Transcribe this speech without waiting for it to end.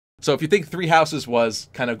So if you think Three Houses was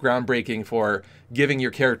kind of groundbreaking for giving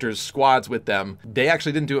your characters squads with them, they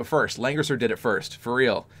actually didn't do it first. Langrisser did it first, for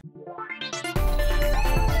real.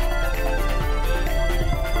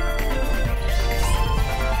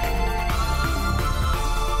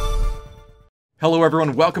 Hello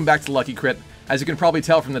everyone, welcome back to Lucky Crit. As you can probably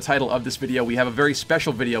tell from the title of this video, we have a very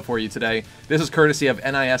special video for you today. This is courtesy of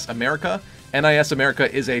NIS America. NIS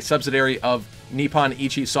America is a subsidiary of Nippon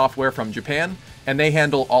Ichi Software from Japan, and they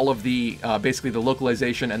handle all of the, basically the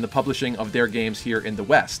localization and the publishing of their games here in the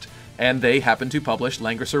West. And they happen to publish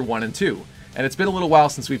Langrisser 1 and 2. And it's been a little while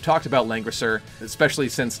since we've talked about Langrisser, especially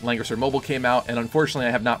since Langrisser Mobile came out, and unfortunately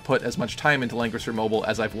I have not put as much time into Langrisser Mobile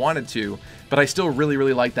as I've wanted to, but I still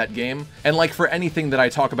really like that game. And like for anything that I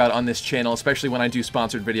talk about on this channel, especially when I do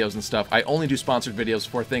sponsored videos and stuff, I only do sponsored videos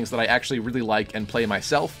for things that I actually really like and play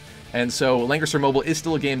myself. And so Langrisser Mobile is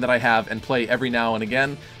still a game that I have and play every now and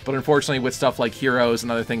again, but unfortunately with stuff like Heroes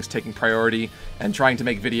and other things taking priority and trying to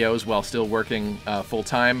make videos while still working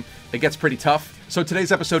full-time, it gets pretty tough. So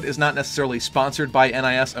today's episode is not necessarily sponsored by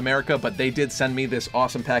NIS America, but they did send me this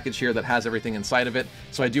awesome package here that has everything inside of it.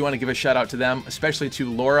 So I do want to give a shout out to them, especially to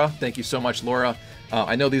Laura. Thank you so much, Laura.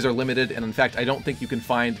 I know these are limited, and in fact, I don't think you can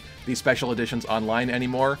find these special editions online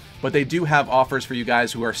anymore, but they do have offers for you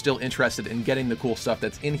guys who are still interested in getting the cool stuff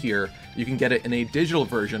that's in here. You can get it in a digital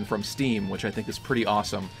version from Steam, which I think is pretty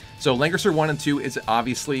awesome. So Langrisser 1 and 2 is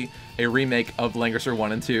obviously a remake of Langrisser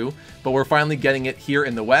 1 and 2, but we're finally getting it here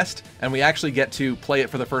in the West, and we actually get to play it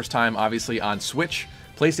for the first time, obviously, on Switch,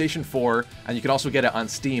 PlayStation 4, and you can also get it on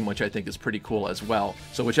Steam, which I think is pretty cool as well.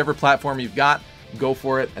 So whichever platform you've got, go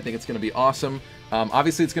for it. I think it's going to be awesome.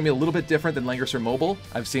 Obviously, it's going to be a little bit different than Langrisser Mobile.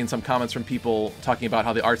 I've seen some comments from people talking about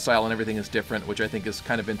how the art style and everything is different, which I think is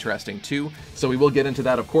kind of interesting too. So we will get into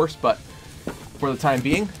that, of course, but for the time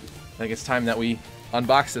being, I think it's time that we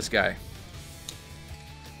unbox this guy.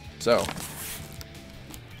 So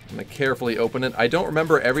I'm going to carefully open it. I don't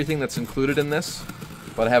remember everything that's included in this,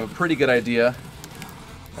 but I have a pretty good idea,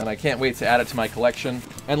 and I can't wait to add it to my collection.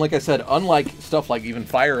 And like I said, unlike stuff like even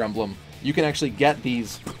Fire Emblem, you can actually get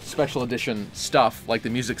these special edition stuff, like the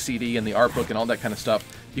music CD and the art book and all that kind of stuff.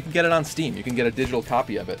 You can get it on Steam. You can get a digital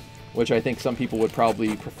copy of it, which I think some people would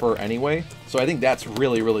probably prefer anyway. So I think that's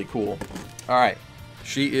really cool. All right,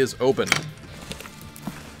 she is open.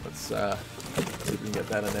 Let's see if we can get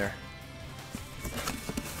that in there.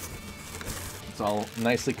 It's all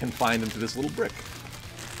nicely confined into this little brick.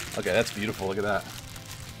 Okay, that's beautiful. Look at that.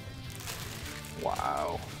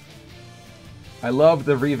 Wow. I love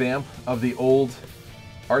the revamp of the old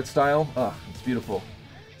art style. Oh, it's beautiful.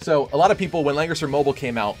 So a lot of people, when Langrisser Mobile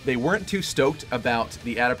came out, they weren't too stoked about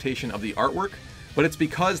the adaptation of the artwork, but it's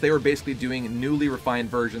because they were basically doing newly refined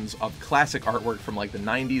versions of classic artwork from like the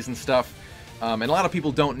 90s and stuff. And a lot of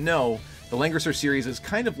people don't know, the Langrisser series is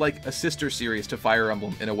kind of like a sister series to Fire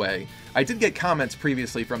Emblem in a way. I did get comments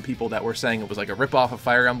previously from people that were saying it was like a ripoff of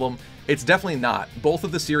Fire Emblem. It's definitely not. Both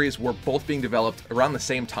of the series were both being developed around the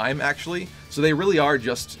same time, actually, so they really are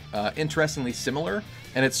just interestingly similar,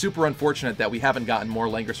 and it's super unfortunate that we haven't gotten more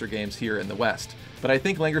Langrisser games here in the West. But I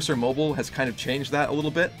think Langrisser Mobile has kind of changed that a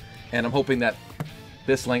little bit, and I'm hoping that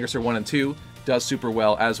this Langrisser 1 and 2 does super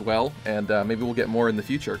well as well, and maybe we'll get more in the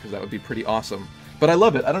future, because that would be pretty awesome. But I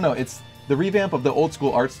love it. I don't know, it's the revamp of the old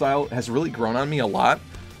school art style has really grown on me a lot.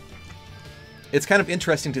 It's kind of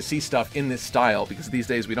interesting to see stuff in this style, because these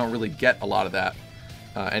days we don't really get a lot of that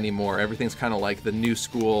anymore. Everything's kind of like the new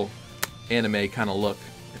school anime kind of look,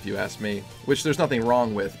 if you ask me, which there's nothing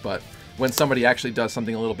wrong with, but when somebody actually does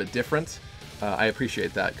something a little bit different, I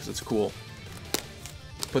appreciate that because it's cool.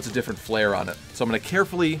 Puts a different flair on it. So I'm going to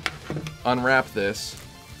carefully unwrap this.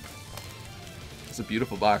 It's a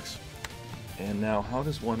beautiful box. And now, how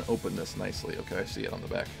does one open this nicely? Okay, I see it on the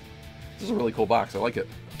back. This is a really cool box. I like it.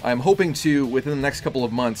 I'm hoping to, within the next couple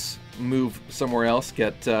of months, move somewhere else,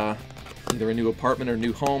 get either a new apartment or a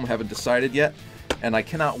new home. Haven't decided yet. And I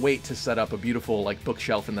cannot wait to set up a beautiful like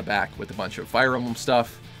bookshelf in the back with a bunch of Fire Emblem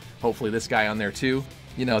stuff. Hopefully this guy on there too.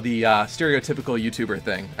 You know, the stereotypical YouTuber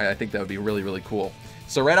thing. I think that would be really cool.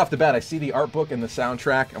 So right off the bat, I see the art book and the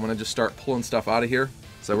soundtrack. I'm going to just start pulling stuff out of here.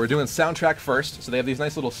 So we're doing soundtrack first. So they have these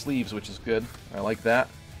nice little sleeves, which is good. I like that.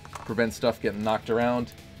 Prevents stuff getting knocked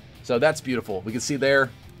around. So that's beautiful. We can see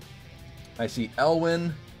there. I see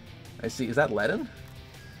Elwyn. I see, is that Ledin?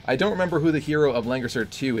 I don't remember who the hero of Langrisser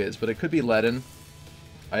 2 is, but it could be Ledin.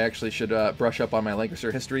 I actually should brush up on my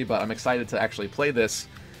Langrisser history, but I'm excited to actually play this,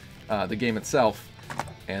 the game itself,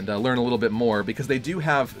 and learn a little bit more, because they do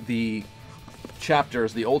have the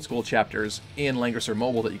chapters, the old school chapters, in Langrisser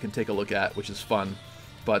Mobile that you can take a look at, which is fun.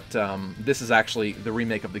 But this is actually the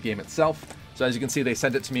remake of the game itself. So as you can see, they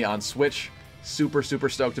sent it to me on Switch, Super, super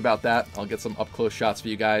stoked about that. I'll get some up-close shots for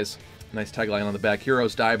you guys. Nice tagline on the back.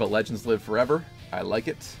 Heroes die, but legends live forever. I like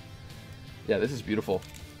it. Yeah, this is beautiful.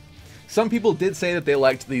 Some people did say that they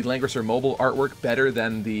liked the Langrisser mobile artwork better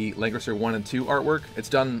than the Langrisser 1 and 2 artwork. It's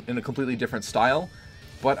done in a completely different style,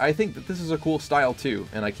 but I think that this is a cool style too,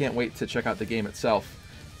 and I can't wait to check out the game itself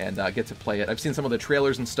and get to play it. I've seen some of the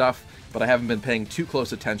trailers and stuff, but I haven't been paying too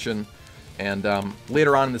close attention. And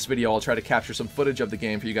later on in this video, I'll try to capture some footage of the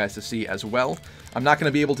game for you guys to see as well. I'm not going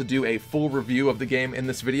to be able to do a full review of the game in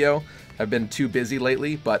this video. I've been too busy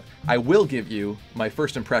lately, but I will give you my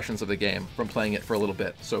first impressions of the game from playing it for a little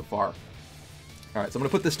bit so far. Alright, so I'm going to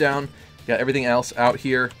put this down. Got everything else out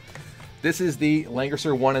here. This is the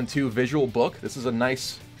Langrisser 1 and 2 visual book. This is a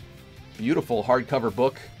nice, beautiful hardcover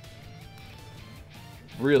book.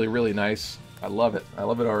 Really, really nice. I love it. I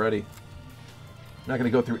love it already. I'm not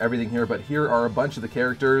going to go through everything here, but here are a bunch of the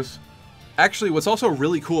characters. Actually, what's also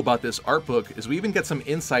really cool about this art book is we even get some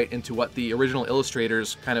insight into what the original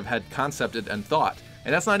illustrators kind of had concepted and thought.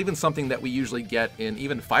 And that's not even something that we usually get in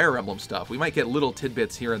even Fire Emblem stuff. We might get little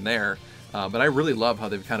tidbits here and there, but I really love how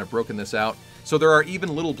they've kind of broken this out. So there are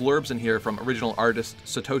even little blurbs in here from original artist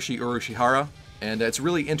Satoshi Urushihara, and it's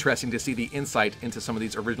really interesting to see the insight into some of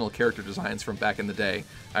these original character designs from back in the day.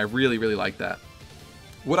 I really, really like that.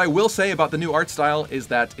 What I will say about the new art style is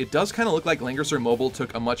that it does kind of look like Langrisser Mobile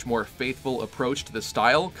took a much more faithful approach to the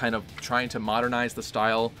style, kind of trying to modernize the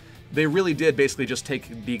style. They really did basically just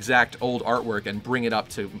take the exact old artwork and bring it up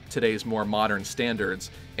to today's more modern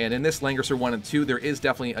standards. And in this Langrisser 1 and 2, there is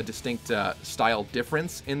definitely a distinct style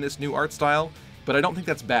difference in this new art style, but I don't think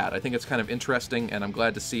that's bad. I think it's kind of interesting, and I'm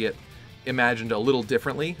glad to see it imagined a little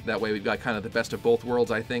differently. That way we've got kind of the best of both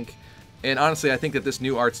worlds, I think. And honestly, I think that this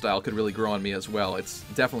new art style could really grow on me as well. It's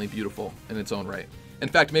definitely beautiful in its own right. In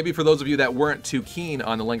fact, maybe for those of you that weren't too keen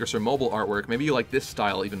on the Langrisser mobile artwork, maybe you like this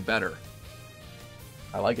style even better.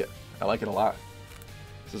 I like it. I like it a lot.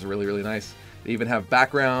 This is really, really nice. They even have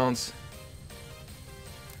backgrounds.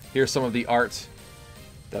 Here's some of the art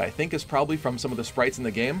that I think is probably from some of the sprites in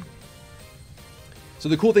the game. So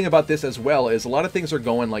the cool thing about this as well is a lot of things are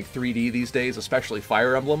going like 3D these days, especially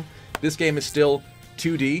Fire Emblem. This game is still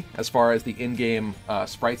 2D as far as the in-game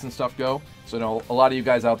sprites and stuff go. So I know a lot of you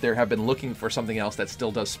guys out there have been looking for something else that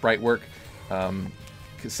still does sprite work,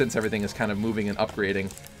 since everything is kind of moving and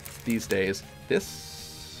upgrading these days.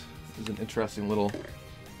 This is an interesting little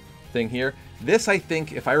thing here. This, I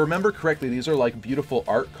think, if I remember correctly, these are like beautiful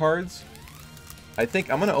art cards. I think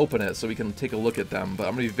I'm going to open it so we can take a look at them, but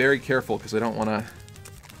I'm going to be very careful because I don't want to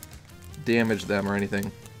damage them or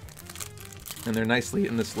anything. And they're nicely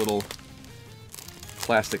in this little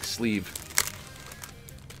plastic sleeve.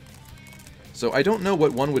 So I don't know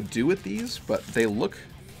what one would do with these, but they look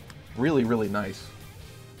really, really nice.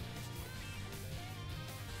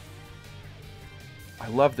 I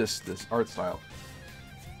love this art style.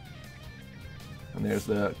 And there's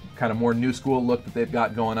the kind of more new school look that they've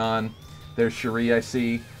got going on. There's Cherie, I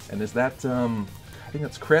see. And is that, I think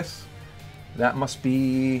that's Chris. That must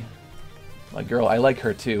be my girl. I like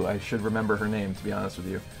her too. I should remember her name, to be honest with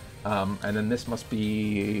you. And then this must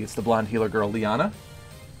be, it's the blonde healer girl, Liana.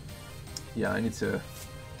 Yeah, I need to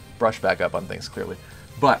brush back up on things, clearly.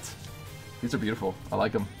 But these are beautiful. I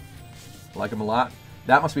like them. I like them a lot.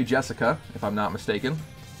 That must be Jessica, if I'm not mistaken.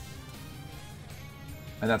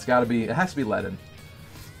 And that's got to be, it has to be Ledin.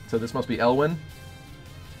 So this must be Elwyn.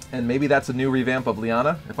 And maybe that's a new revamp of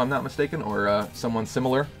Liana, if I'm not mistaken, or someone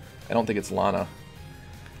similar. I don't think it's Lana.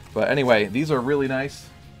 But anyway, these are really nice.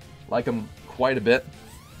 Like them quite a bit.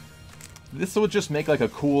 This would just make like a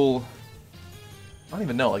cool, I don't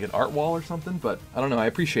even know, like an art wall or something, but I don't know, I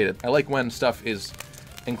appreciate it. I like when stuff is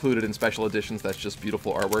included in special editions that's just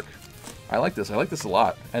beautiful artwork. I like this a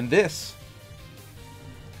lot. And this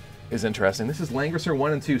is interesting. This is Langrisser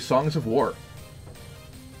 1 and 2 Songs of War.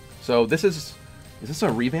 So this is this a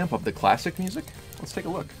revamp of the classic music? Let's take a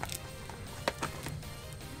look.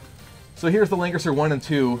 So here's the Langrisser 1 and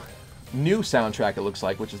 2 new soundtrack, it looks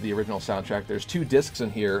like, which is the original soundtrack. There's 2 discs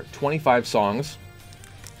in here, 25 songs.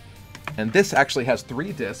 And this actually has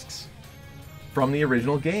 3 discs from the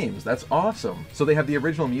original games. That's awesome. So they have the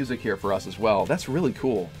original music here for us as well. That's really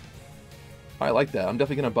cool. I like that. I'm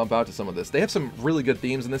definitely going to bump out to some of this. They have some really good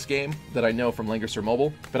themes in this game that I know from Langrisser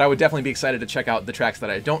Mobile, but I would definitely be excited to check out the tracks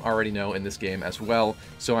that I don't already know in this game as well.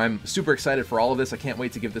 So I'm super excited for all of this. I can't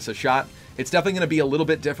wait to give this a shot. It's definitely going to be a little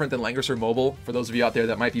bit different than Langrisser Mobile, for those of you out there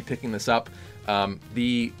that might be picking this up.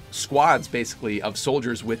 The squads, basically, of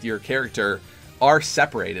soldiers with your character are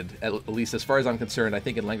separated, at least as far as I'm concerned. I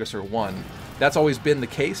think in Langrisser 1, that's always been the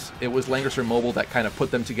case. It was Langrisser Mobile that kind of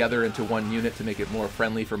put them together into one unit to make it more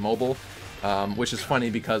friendly for mobile. Which is funny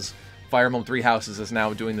because Fire Emblem Three Houses is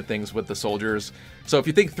now doing the things with the soldiers. So if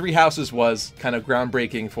you think Three Houses was kind of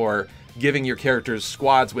groundbreaking for giving your characters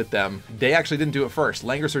squads with them, they actually didn't do it first.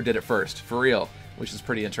 Langrisser did it first, for real, which is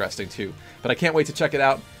pretty interesting too. But I can't wait to check it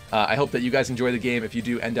out. I hope that you guys enjoy the game if you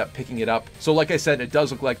do end up picking it up. So like I said, it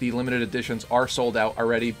does look like the limited editions are sold out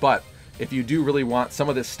already, but if you do really want some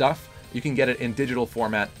of this stuff, you can get it in digital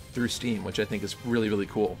format through Steam, which I think is really, really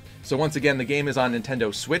cool. So once again, the game is on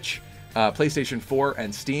Nintendo Switch, PlayStation 4,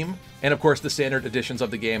 and Steam. And of course, the standard editions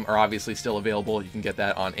of the game are obviously still available. You can get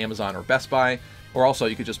that on Amazon or Best Buy, or also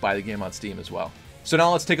you could just buy the game on Steam as well. So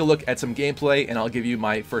now let's take a look at some gameplay, and I'll give you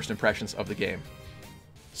my first impressions of the game.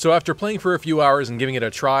 So after playing for a few hours and giving it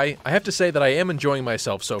a try, I have to say that I am enjoying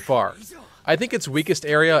myself so far. I think its weakest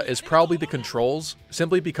area is probably the controls,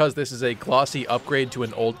 simply because this is a glossy upgrade to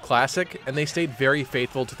an old classic, and they stayed very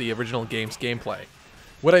faithful to the original game's gameplay.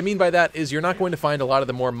 What I mean by that is you're not going to find a lot of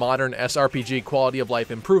the more modern SRPG quality of life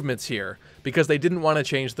improvements here, because they didn't want to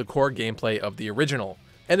change the core gameplay of the original.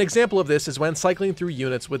 An example of this is when cycling through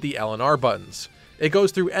units with the L and R buttons. It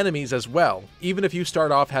goes through enemies as well, even if you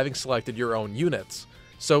start off having selected your own units.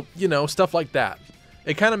 So, you know, stuff like that.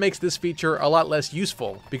 It kind of makes this feature a lot less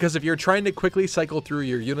useful, because if you're trying to quickly cycle through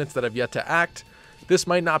your units that have yet to act, this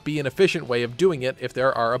might not be an efficient way of doing it if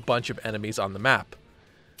there are a bunch of enemies on the map.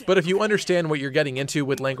 But if you understand what you're getting into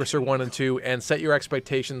with Langrisser 1 and 2 and set your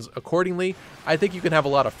expectations accordingly, I think you can have a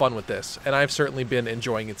lot of fun with this, and I've certainly been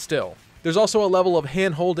enjoying it still. There's also a level of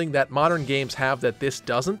hand-holding that modern games have that this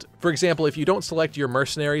doesn't. For example, if you don't select your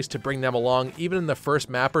mercenaries to bring them along even in the first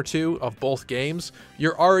map or two of both games,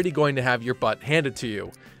 you're already going to have your butt handed to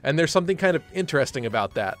you. And there's something kind of interesting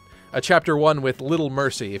about that. A chapter 1 with little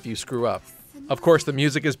mercy if you screw up. Of course, the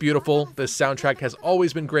music is beautiful. This soundtrack has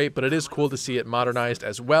always been great, but it is cool to see it modernized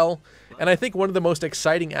as well. And I think one of the most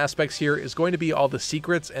exciting aspects here is going to be all the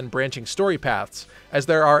secrets and branching story paths, as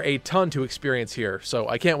there are a ton to experience here, so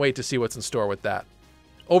I can't wait to see what's in store with that.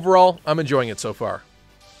 Overall, I'm enjoying it so far.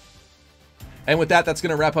 And with that, that's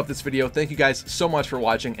going to wrap up this video. Thank you guys so much for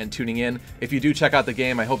watching and tuning in. If you do check out the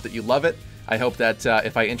game, I hope that you love it. I hope that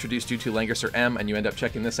if I introduced you to Langrisser M and you end up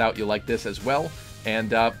checking this out, you'll like this as well.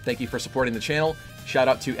 And thank you for supporting the channel. Shout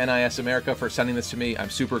out to NIS America for sending this to me.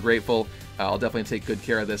 I'm super grateful. I'll definitely take good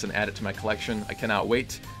care of this and add it to my collection. I cannot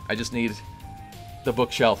wait. I just need the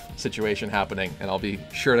bookshelf situation happening, and I'll be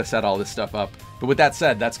sure to set all this stuff up. But with that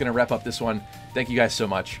said, that's going to wrap up this one. Thank you guys so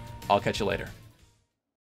much. I'll catch you later.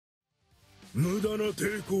 無駄な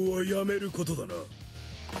抵抗はやめることだな。